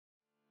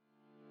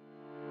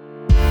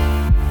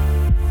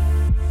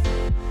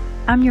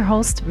I'm your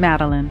host,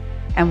 Madeline,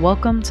 and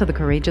welcome to the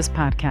Courageous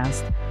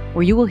Podcast,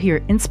 where you will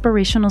hear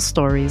inspirational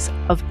stories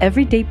of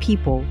everyday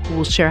people who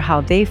will share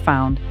how they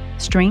found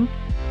strength,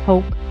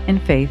 hope,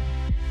 and faith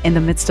in the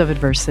midst of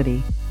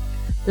adversity.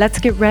 Let's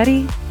get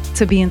ready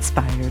to be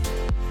inspired.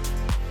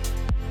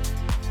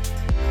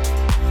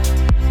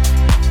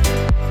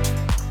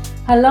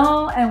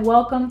 Hello and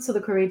welcome to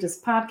the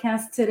Courageous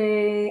Podcast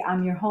today.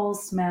 I'm your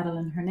host,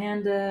 Madeline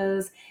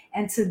Hernandez.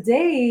 And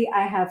today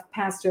I have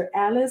Pastor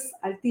Alice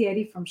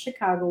Altieri from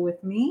Chicago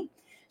with me.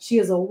 She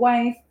is a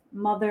wife,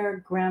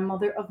 mother,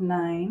 grandmother of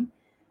 9.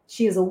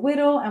 She is a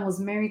widow and was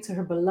married to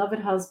her beloved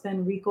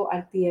husband, Rico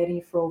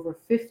Altieri, for over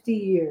 50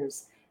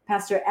 years.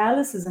 Pastor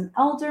Alice is an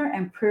elder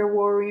and prayer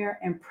warrior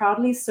and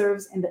proudly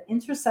serves in the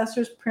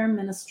Intercessors Prayer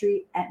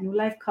Ministry at New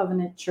Life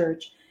Covenant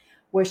Church,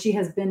 where she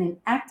has been an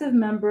active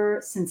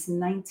member since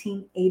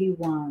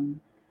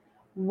 1981.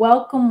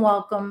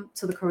 Welcome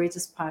to the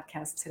Courageous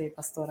Podcast today,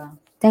 Pastora.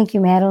 Thank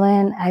you,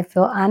 Madeline. I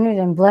feel honored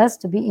and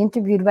blessed to be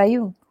interviewed by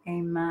you.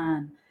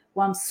 Amen.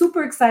 Well, I'm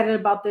super excited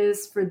about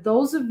this. For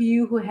those of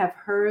you who have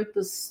heard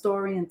the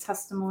story and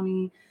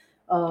testimony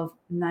of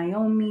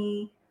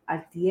Naomi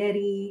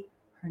Altieri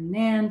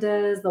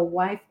Hernandez, the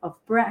wife of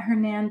Brett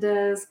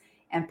Hernandez,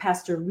 and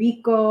Pastor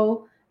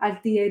Rico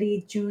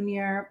Altieri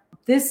Jr.,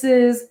 this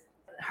is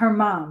her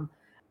mom,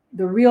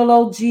 the real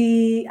OG.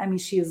 I mean,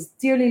 she is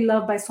dearly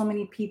loved by so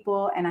many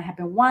people, and I have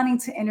been wanting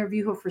to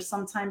interview her for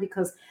some time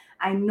because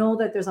I know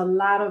that there's a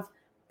lot of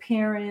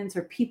parents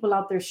or people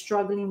out there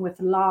struggling with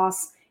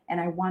loss,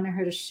 and I wanted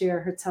her to share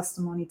her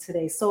testimony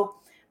today. So,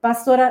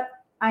 Pastora,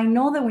 I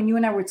know that when you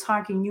and I were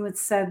talking, you had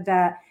said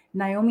that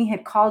Naomi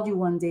had called you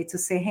one day to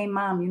say, hey,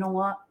 Mom, you know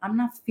what? I'm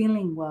not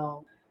feeling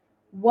well.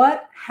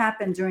 What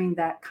happened during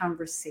that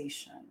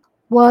conversation?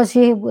 Well,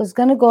 she was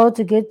going to go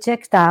to get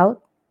checked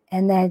out,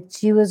 and that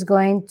she was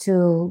going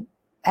to,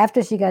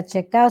 after she got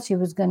checked out, she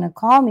was going to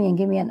call me and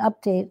give me an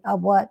update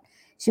of what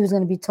she was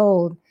going to be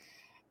told.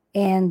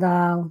 And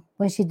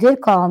when she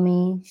did call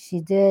me, she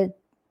did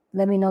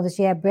let me know that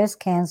she had breast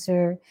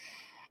cancer.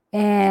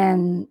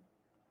 And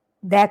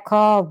that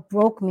call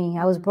broke me.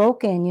 I was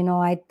broken. You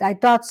know, I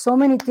thought so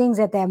many things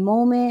at that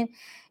moment.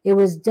 It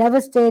was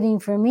devastating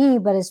for me,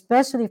 but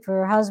especially for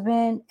her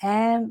husband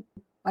and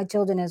my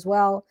children as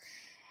well.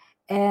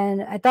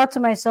 And I thought to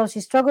myself,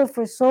 she struggled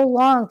for so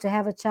long to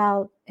have a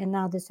child, and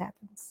now this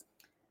happens.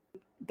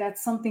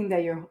 That's something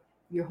that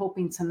you're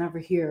hoping to never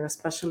hear,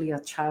 especially a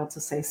child to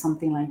say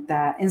something like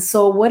that. And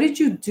so what did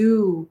you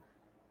do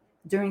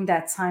during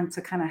that time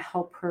to kind of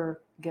help her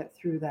get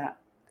through that?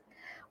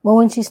 Well,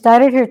 when she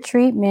started her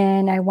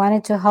treatment, I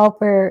wanted to help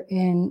her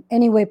in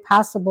any way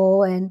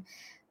possible. And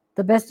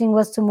the best thing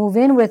was to move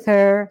in with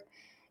her.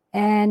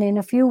 And in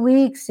a few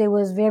weeks, it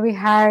was very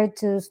hard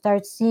to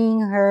start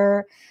seeing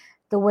her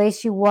the way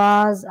she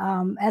was.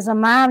 As a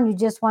mom, you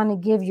just want to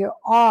give your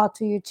all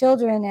to your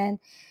children. And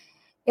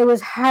it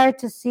was hard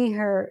to see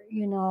her,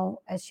 you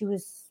know, as she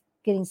was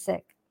getting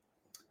sick.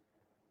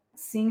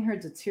 Seeing her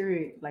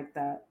deteriorate like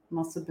that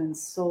must have been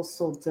so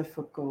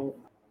difficult.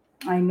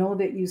 I know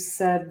that you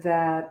said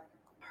that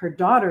her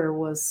daughter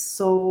was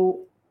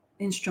so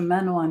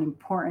instrumental and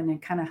important in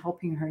kind of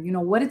helping her. You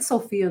know, what did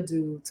Sophia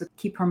do to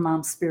keep her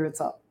mom's spirits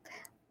up?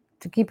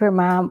 To keep her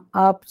mom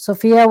up,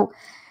 Sophia,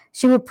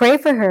 she would pray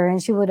for her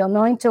and she would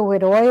anoint her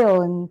with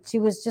oil. And she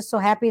was just so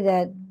happy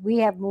that we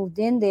have moved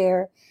in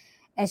there.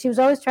 And she was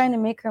always trying to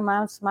make her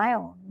mom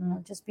smile, you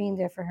know, just being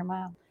there for her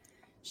mom.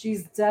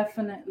 She's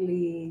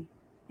definitely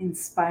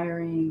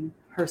inspiring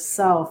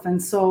herself. And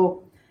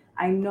so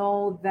I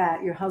know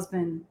that your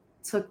husband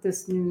took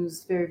this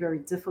news very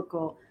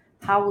difficult.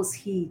 How was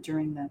he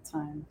during that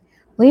time?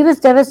 Well, he was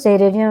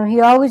devastated. You know,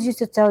 he always used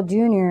to tell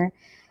Junior,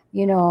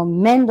 you know,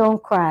 men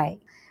don't cry.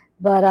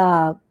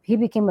 But he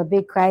became a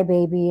big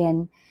crybaby,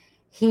 and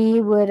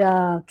he would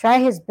try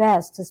his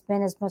best to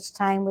spend as much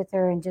time with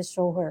her and just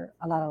show her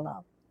a lot of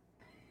love.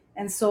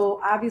 And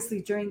so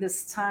obviously during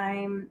this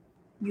time,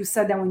 you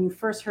said that when you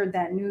first heard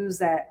that news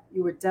that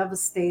you were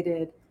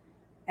devastated,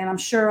 and I'm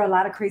sure a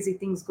lot of crazy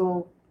things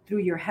go through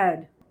your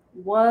head.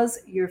 Was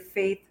your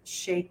faith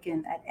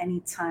shaken at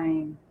any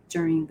time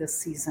during this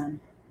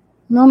season?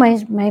 No,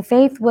 my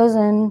faith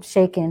wasn't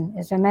shaken.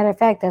 As a matter of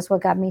fact, that's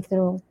what got me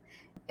through.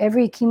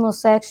 Every chemo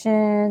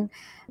section,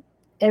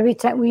 every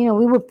time, you know,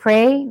 we would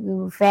pray, we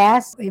would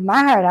fast. In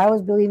my heart, I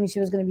was believing she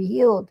was going to be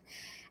healed.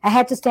 I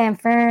had to stand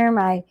firm.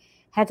 I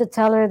had to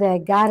tell her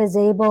that God is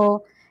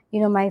able. You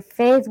know, my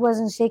faith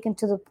wasn't shaken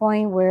to the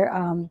point where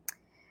I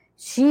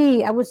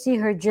would see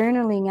her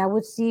journaling. I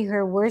would see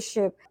her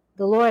worship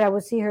the Lord. I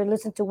would see her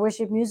listen to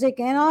worship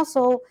music and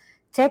also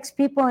text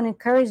people and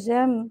encourage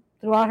them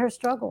throughout her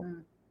struggle.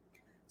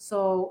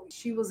 So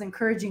she was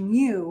encouraging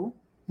you,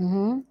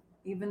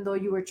 even though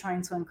you were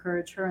trying to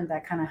encourage her, and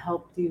that kind of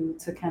helped you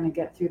to kind of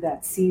get through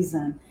that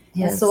season.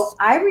 Yes. And so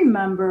I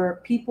remember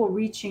people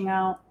reaching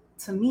out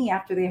to me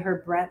after they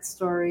heard Brett's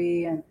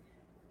story and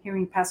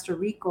hearing Pastor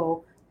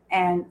Rico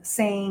and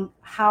saying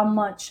how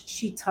much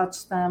she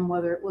touched them,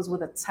 whether it was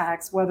with a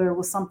text, whether it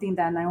was something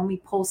that Naomi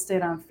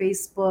posted on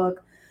Facebook.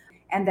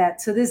 and that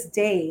to this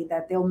day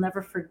that they'll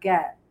never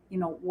forget,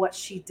 what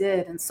she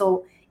did. And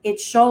so it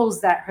shows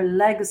that her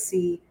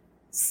legacy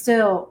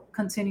still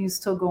continues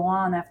to go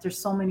on after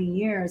so many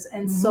years.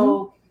 And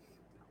so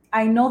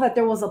I know that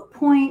there was a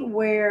point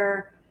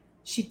where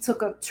she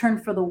took a turn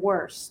for the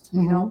worst.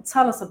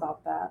 Tell us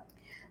about that.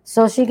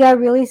 So she got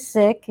really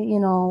sick,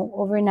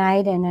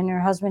 overnight, and then her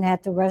husband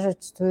had to rush her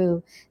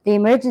to the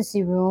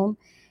emergency room.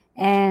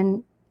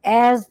 And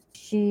as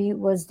she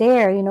was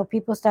there,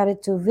 people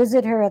started to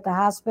visit her at the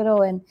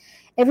hospital, and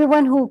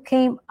everyone who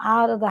came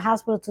out of the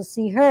hospital to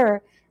see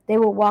her, they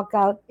would walk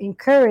out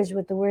encouraged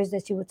with the words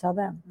that she would tell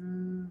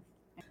them.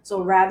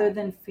 So rather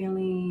than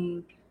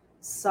feeling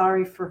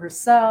sorry for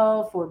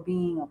herself or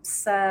being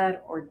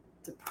upset or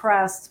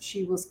depressed,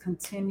 she was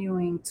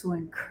continuing to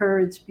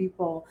encourage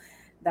people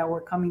that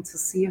were coming to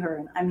see her.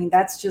 And I mean,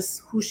 that's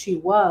just who she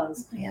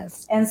was.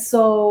 Yes. And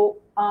so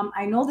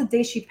I know the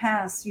day she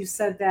passed, you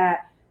said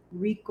that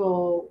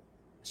Rico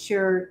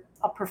shared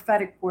a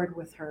prophetic word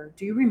with her.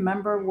 Do you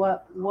remember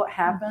what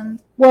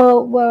happened?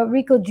 Well, what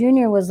Rico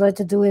Jr. was led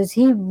to do is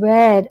he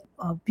read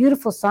a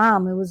beautiful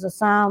psalm. It was a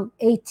Psalm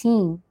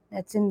 18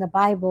 that's in the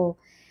Bible.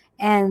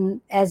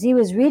 And as he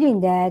was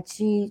reading that,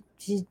 she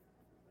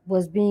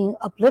was being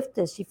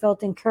uplifted. She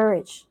felt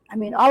encouraged. I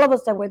mean, all of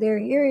us that were there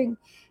hearing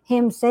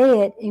him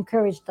say it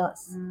encouraged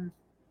us.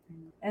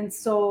 And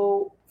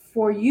so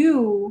for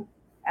you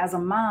as a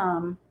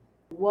mom,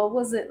 what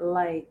was it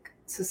like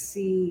to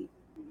see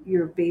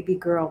your baby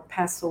girl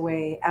pass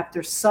away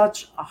after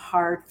such a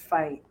hard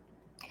fight?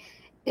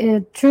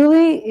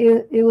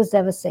 It was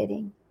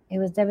devastating. It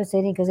was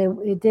devastating because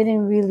it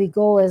didn't really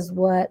go as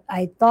what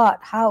I thought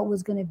how it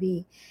was going to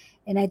be.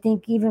 And I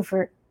think even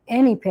for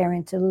any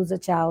parent to lose a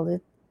child,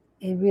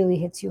 it really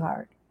hits you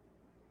hard.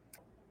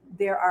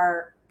 There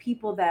are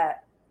people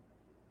that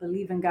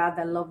believe in God,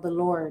 that love the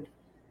Lord,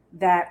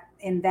 that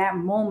in that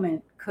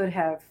moment could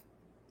have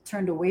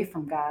turned away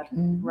from God,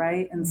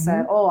 right? And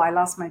said, oh, I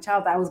lost my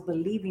child. I was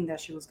believing that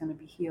she was going to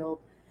be healed,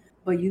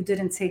 but you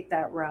didn't take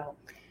that route.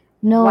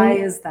 No. Why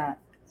is that?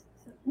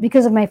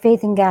 Because of my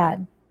faith in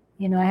God.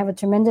 I have a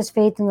tremendous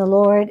faith in the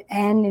Lord,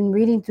 and in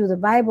reading through the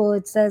Bible,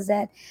 it says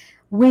that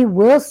we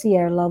will see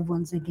our loved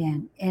ones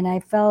again. And I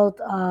felt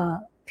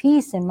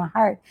peace in my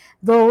heart.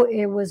 Though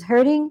it was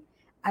hurting,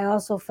 I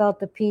also felt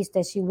the peace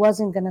that she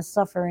wasn't going to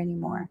suffer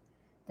anymore,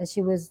 that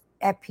she was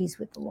at peace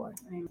with the Lord.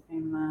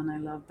 Amen. I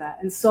love that.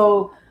 And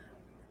so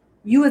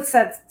you had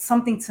said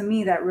something to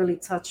me that really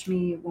touched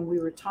me when we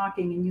were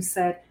talking, and you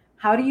said,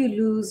 how do you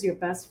lose your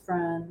best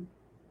friend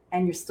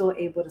and you're still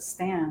able to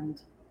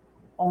stand?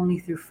 Only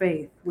through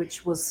faith,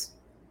 which was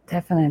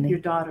definitely your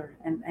daughter,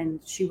 and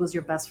she was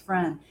your best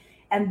friend.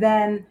 And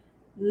then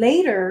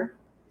later,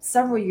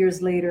 several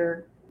years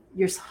later,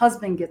 your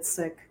husband gets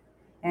sick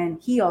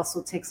and he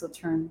also takes a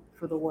turn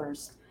for the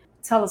worst.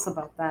 Tell us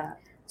about that.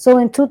 So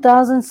in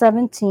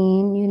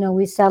 2017,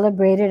 we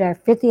celebrated our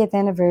 50th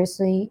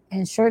anniversary,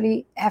 and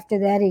shortly after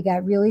that, he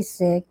got really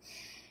sick.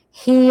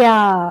 He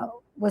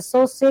was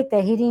so sick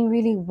that he didn't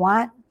really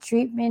want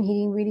treatment. He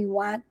didn't really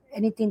want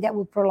anything that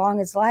would prolong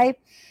his life.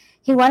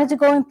 He wanted to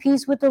go in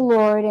peace with the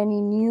Lord, and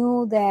he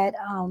knew that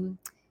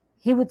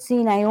he would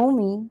see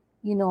Naomi,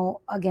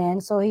 again.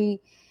 So he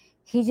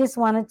just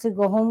wanted to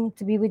go home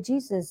to be with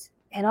Jesus.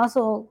 And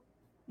also,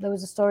 there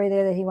was a story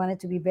there that he wanted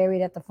to be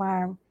buried at the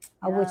farm,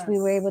 of which we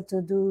were able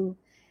to do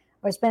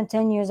or spend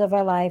 10 years of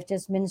our life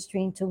just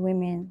ministering to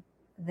women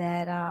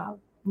that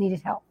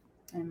needed help.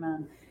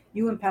 Amen.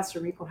 You and Pastor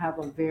Rico have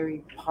a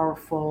very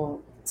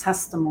powerful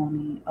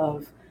testimony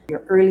of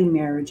your early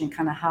marriage and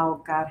kind of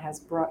how God has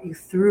brought you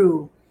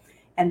through.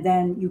 And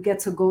then you get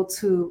to go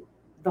to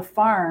the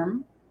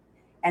farm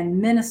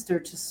and minister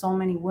to so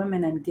many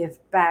women and give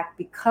back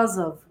because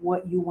of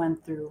what you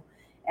went through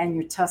and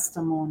your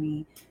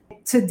testimony.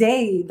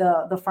 Today,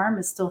 the farm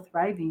is still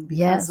thriving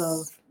because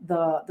of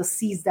the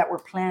seeds that were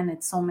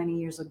planted so many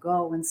years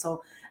ago. And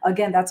so,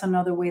 again, that's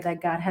another way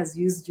that God has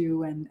used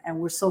you. And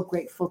we're so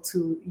grateful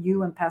to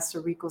you and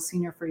Pastor Rico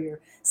Sr. for your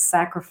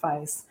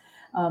sacrifice.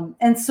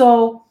 And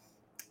so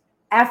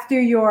after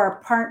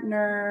your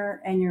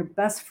partner and your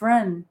best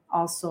friend,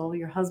 also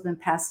your husband,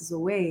 passes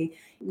away,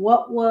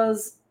 what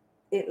was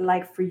it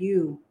like for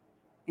you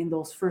in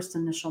those first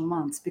initial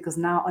months? Because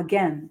now,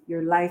 again,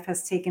 your life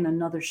has taken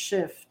another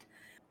shift.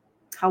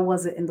 How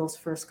was it in those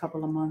first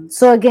couple of months?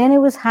 So again, it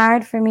was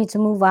hard for me to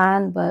move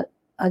on, but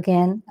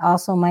again,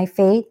 also my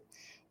faith.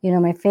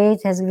 My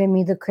faith has given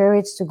me the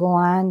courage to go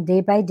on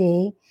day by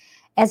day.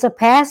 As a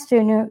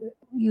pastor,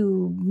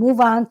 you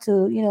move on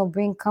to,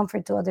 bring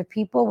comfort to other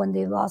people when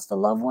they lost a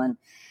loved one.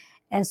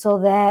 And so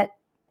that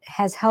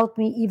has helped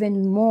me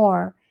even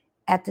more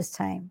at this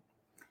time.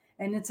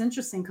 And it's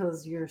interesting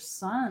because your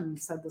son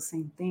said the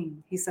same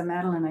thing. He said,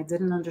 Madeline, I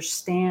didn't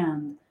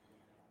understand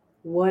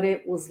what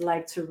it was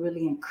like to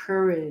really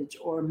encourage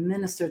or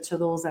minister to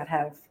those that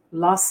have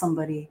lost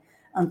somebody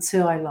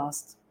until I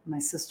lost my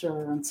sister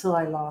or until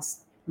I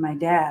lost my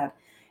dad.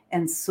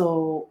 And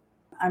so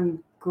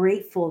I'm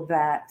grateful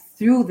that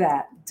through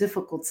that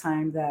difficult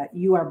time that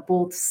you are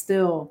both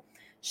still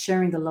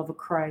sharing the love of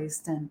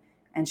Christ and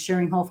and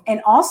sharing hope,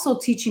 and also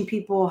teaching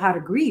people how to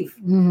grieve,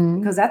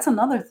 because that's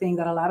another thing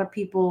that a lot of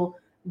people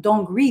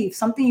don't grieve.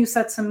 Something you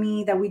said to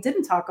me that we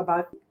didn't talk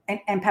about,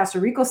 and Pastor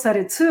Rico said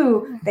it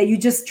too, that you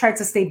just tried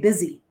to stay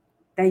busy,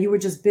 that you were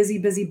just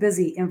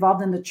busy,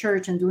 involved in the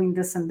church and doing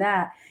this and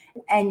that.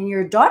 And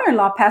your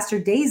daughter-in-law, Pastor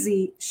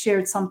Daisy,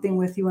 shared something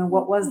with you. And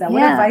what was that?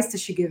 What advice did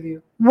she give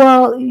you?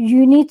 Well,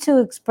 you need to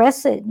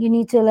express it. You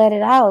need to let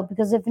it out,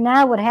 because if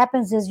not, what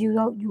happens is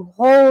you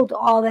hold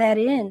all that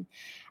in.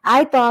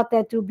 I thought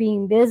that through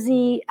being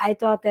busy, I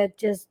thought that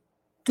just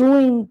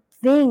doing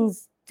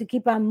things to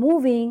keep on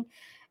moving,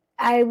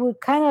 I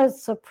would kind of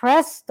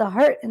suppress the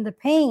hurt and the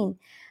pain.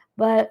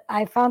 But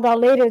I found out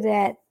later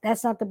that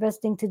that's not the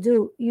best thing to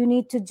do. You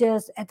need to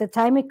just, at the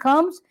time it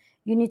comes,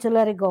 you need to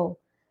let it go.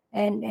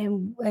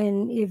 And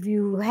if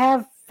you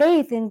have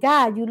faith in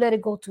God, you let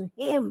it go to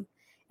Him,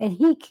 and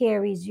He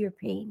carries your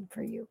pain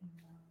for you.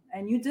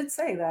 And you did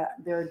say that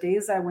there are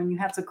days that when you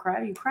have to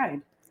cry, you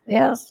cried.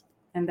 Yes.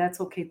 And that's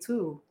okay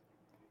too.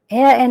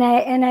 Yeah,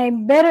 and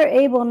I'm better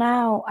able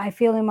now, I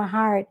feel in my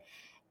heart,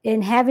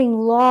 in having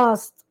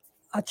lost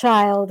a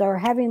child or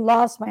having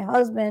lost my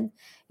husband,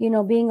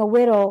 being a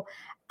widow,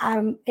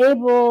 I'm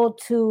able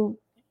to,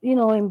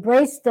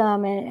 embrace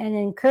them and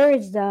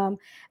encourage them,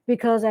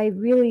 because I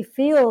really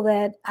feel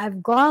that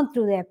I've gone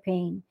through that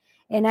pain.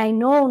 And I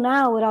know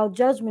now without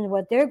judgment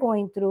what they're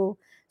going through,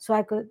 so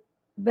I could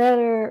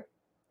better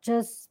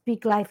just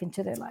speak life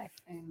into their life.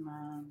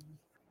 Amen.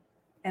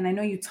 And I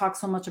know you talk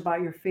so much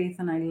about your faith,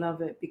 and I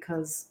love it,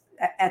 because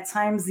at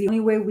times the only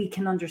way we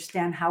can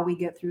understand how we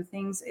get through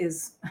things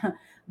is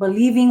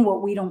believing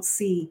what we don't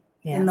see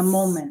in the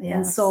moment. Yes.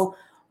 And so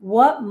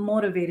what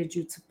motivated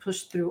you to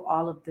push through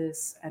all of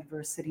this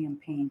adversity and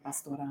pain,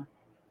 Pastora?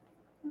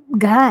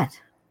 God,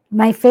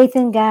 my faith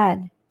in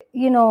God.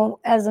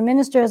 As a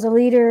minister, as a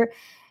leader,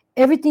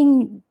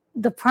 everything,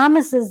 the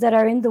promises that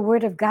are in the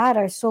Word of God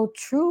are so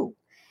true.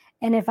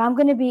 And if I'm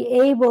going to be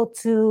able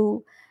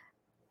to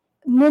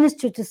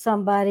minister to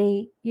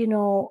somebody,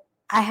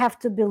 I have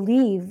to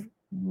believe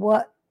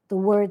what the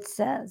Word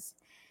says.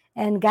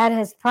 And God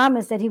has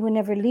promised that He will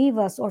never leave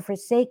us or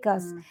forsake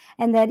us.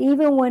 And that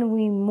even when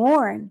we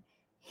mourn,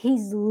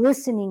 He's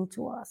listening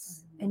to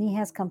us and He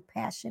has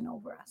compassion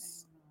over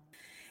us.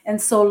 And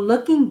so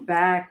looking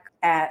back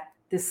at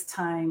this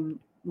time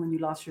when you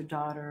lost your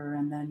daughter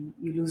and then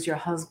you lose your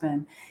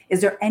husband,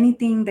 is there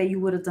anything that you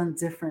would have done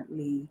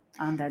differently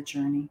on that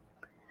journey?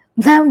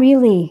 Not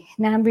really.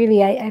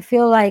 I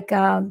feel like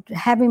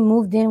having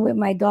moved in with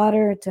my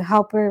daughter to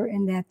help her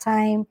in that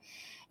time,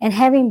 and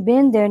having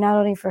been there not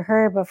only for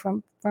her, but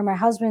for my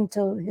husband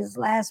till his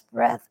last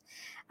breath,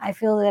 I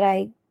feel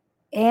that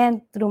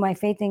and through my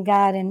faith in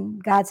God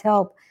and God's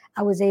help,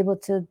 I was able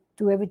to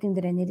do everything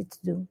that I needed to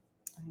do.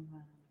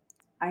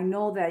 I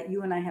know that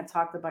you and I have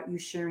talked about you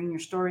sharing your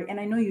story, and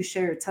I know you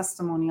share your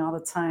testimony all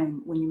the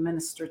time when you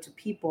minister to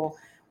people.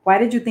 Why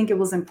did you think it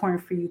was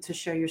important for you to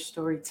share your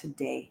story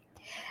today?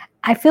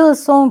 I feel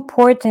it's so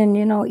important,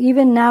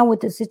 even now with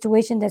the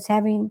situation that's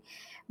happening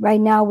right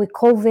now with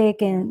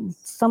COVID and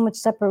so much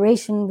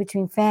separation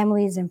between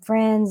families and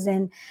friends,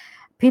 and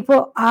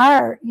people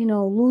are,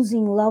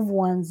 losing loved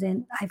ones.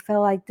 And I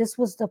felt like this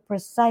was the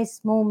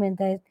precise moment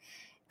that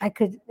I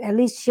could at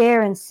least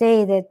share and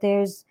say that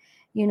there's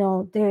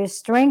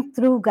strength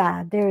through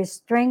God. There is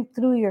strength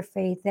through your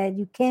faith, that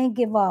you can't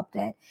give up,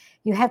 that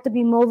you have to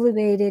be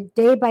motivated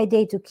day by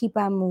day to keep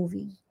on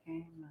moving.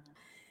 Amen.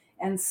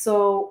 And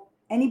so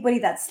anybody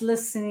that's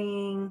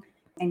listening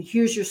and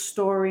hears your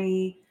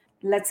story,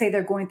 let's say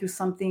they're going through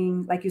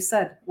something, like you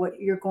said, what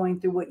you're going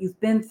through, what you've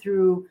been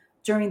through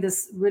during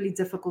this really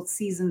difficult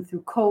season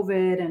through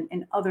COVID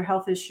and other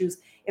health issues.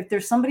 If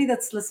there's somebody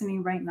that's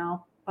listening right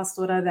now,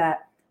 Pastora,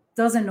 that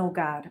doesn't know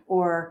God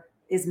or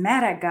is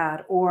mad at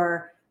God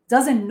or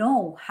doesn't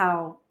know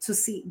how to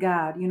seek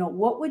God,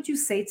 what would you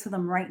say to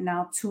them right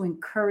now to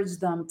encourage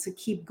them to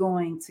keep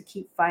going, to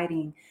keep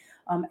fighting,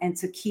 and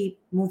to keep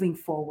moving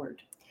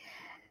forward?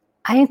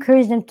 I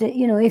encourage them to,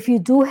 if you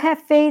do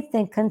have faith,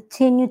 then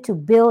continue to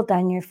build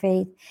on your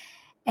faith.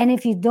 And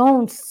if you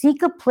don't,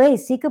 seek a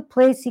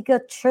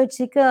church,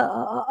 seek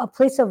a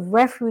place of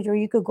refuge where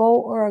you could go,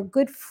 or a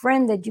good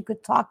friend that you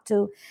could talk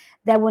to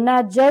that will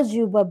not judge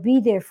you, but be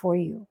there for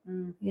you,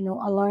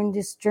 along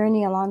this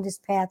journey, along this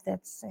path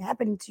that's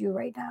happening to you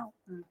right now.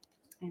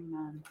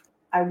 Amen.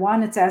 I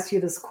wanted to ask you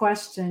this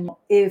question.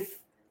 If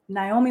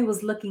Naomi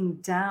was looking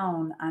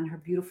down on her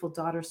beautiful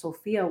daughter,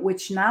 Sophia,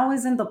 which now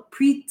is in the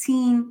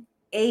preteen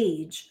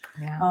age,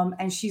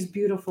 and she's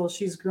beautiful,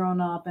 she's grown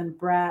up, and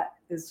Brat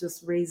is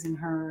just raising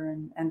her,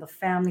 and the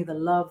family, the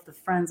love, the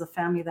friends, the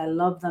family that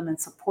love them and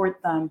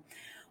support them,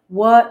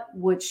 what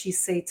would she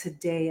say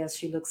today as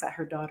she looks at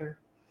her daughter?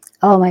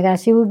 Oh my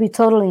gosh, she would be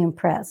totally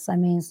impressed. I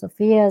mean,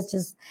 Sophia is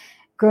just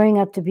growing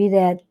up to be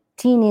that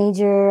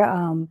teenager.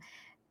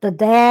 The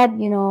dad,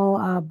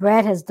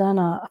 Brad has done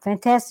a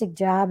fantastic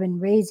job in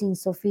raising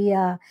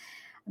Sophia.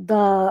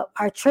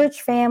 Our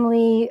church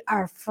family,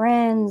 our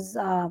friends,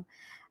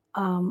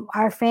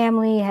 our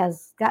family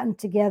has gotten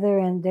together,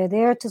 and they're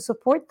there to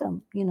support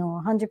them,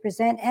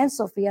 100%, and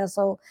Sophia.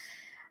 So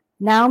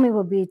Naomi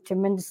will be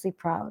tremendously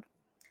proud.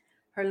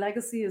 Her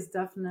legacy is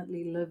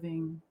definitely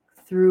living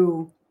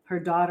through her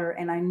daughter.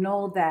 And I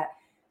know that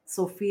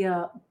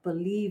Sophia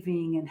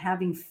believing and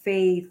having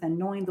faith and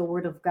knowing the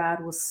word of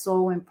God was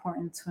so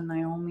important to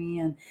Naomi.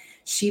 And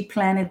she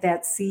planted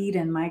that seed.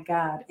 And my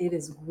God, it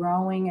is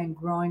growing and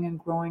growing and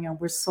growing. And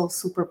we're so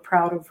super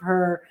proud of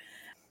her.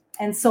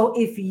 And so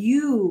if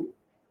you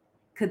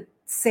could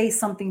say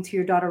something to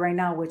your daughter right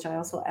now, which I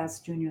also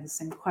asked Junior the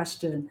same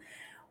question,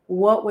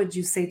 what would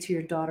you say to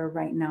your daughter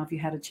right now if you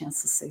had a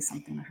chance to say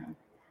something to her?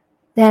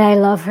 That I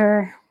love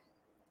her.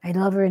 I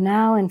love her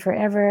now and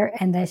forever,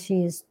 and that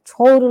she is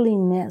totally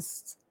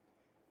missed.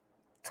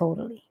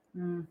 Totally.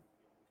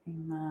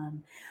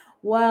 Amen.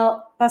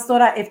 Well,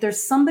 Pastora, if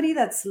there's somebody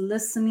that's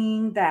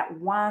listening that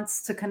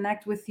wants to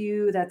connect with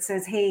you, that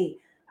says, hey,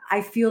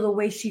 I feel the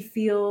way she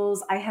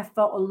feels, I have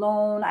felt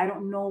alone, I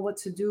don't know what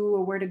to do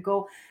or where to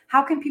go,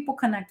 how can people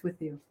connect with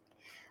you?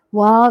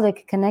 Well, they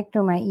can connect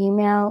to my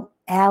email,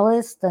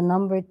 Alice,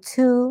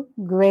 2,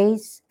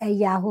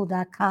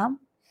 grace@yahoo.com.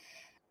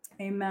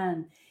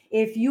 Amen.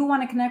 If you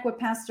want to connect with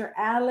Pastor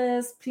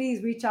Alice,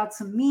 please reach out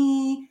to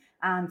me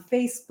on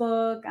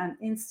Facebook, on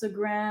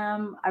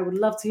Instagram. I would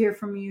love to hear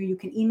from you. You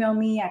can email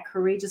me at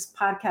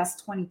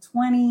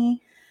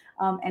courageouspodcast2020,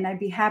 and I'd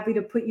be happy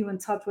to put you in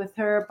touch with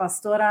her.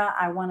 Pastora,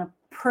 I want to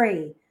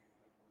pray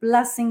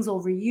blessings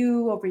over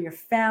you, over your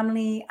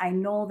family. I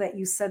know that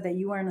you said that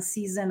you are in a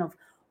season of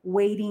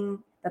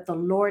waiting, that the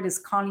Lord is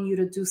calling you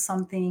to do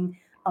something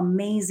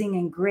amazing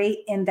and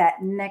great in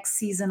that next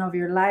season of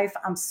your life.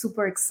 I'm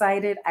super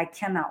excited. I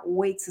cannot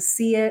wait to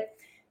see it.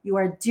 You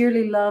are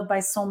dearly loved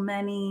by so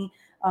many.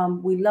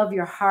 We love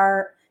your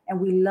heart and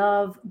we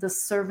love the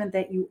servant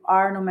that you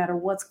are, no matter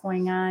what's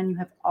going on. You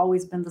have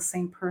always been the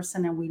same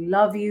person and we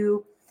love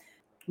you.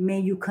 May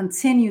you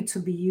continue to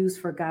be used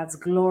for God's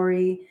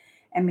glory,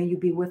 and may you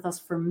be with us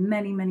for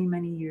many, many,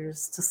 many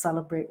years to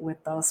celebrate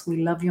with us.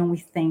 We love you and we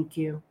thank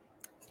you.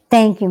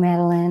 Thank you,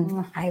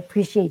 Madeline. I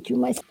appreciate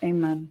you.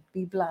 Amen.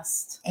 Be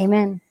blessed.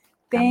 Amen.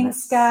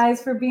 Thanks,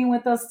 guys, for being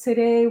with us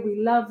today.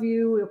 We love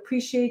you. We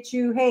appreciate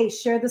you. Hey,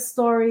 share the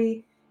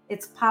story.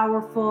 It's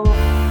powerful.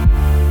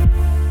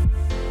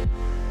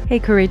 Hey,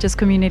 Courageous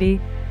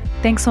community.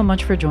 Thanks so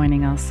much for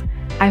joining us.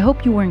 I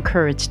hope you were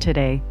encouraged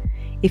today.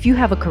 If you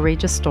have a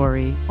courageous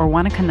story or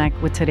want to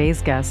connect with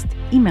today's guest,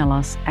 email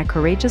us at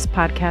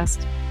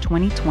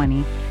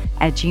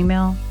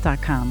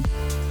courageouspodcast2020@gmail.com.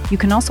 You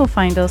can also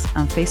find us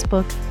on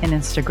Facebook and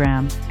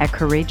Instagram at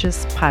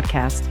Courageous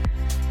Podcast.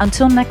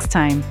 Until next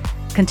time,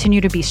 continue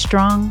to be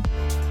strong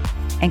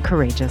and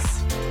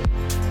courageous.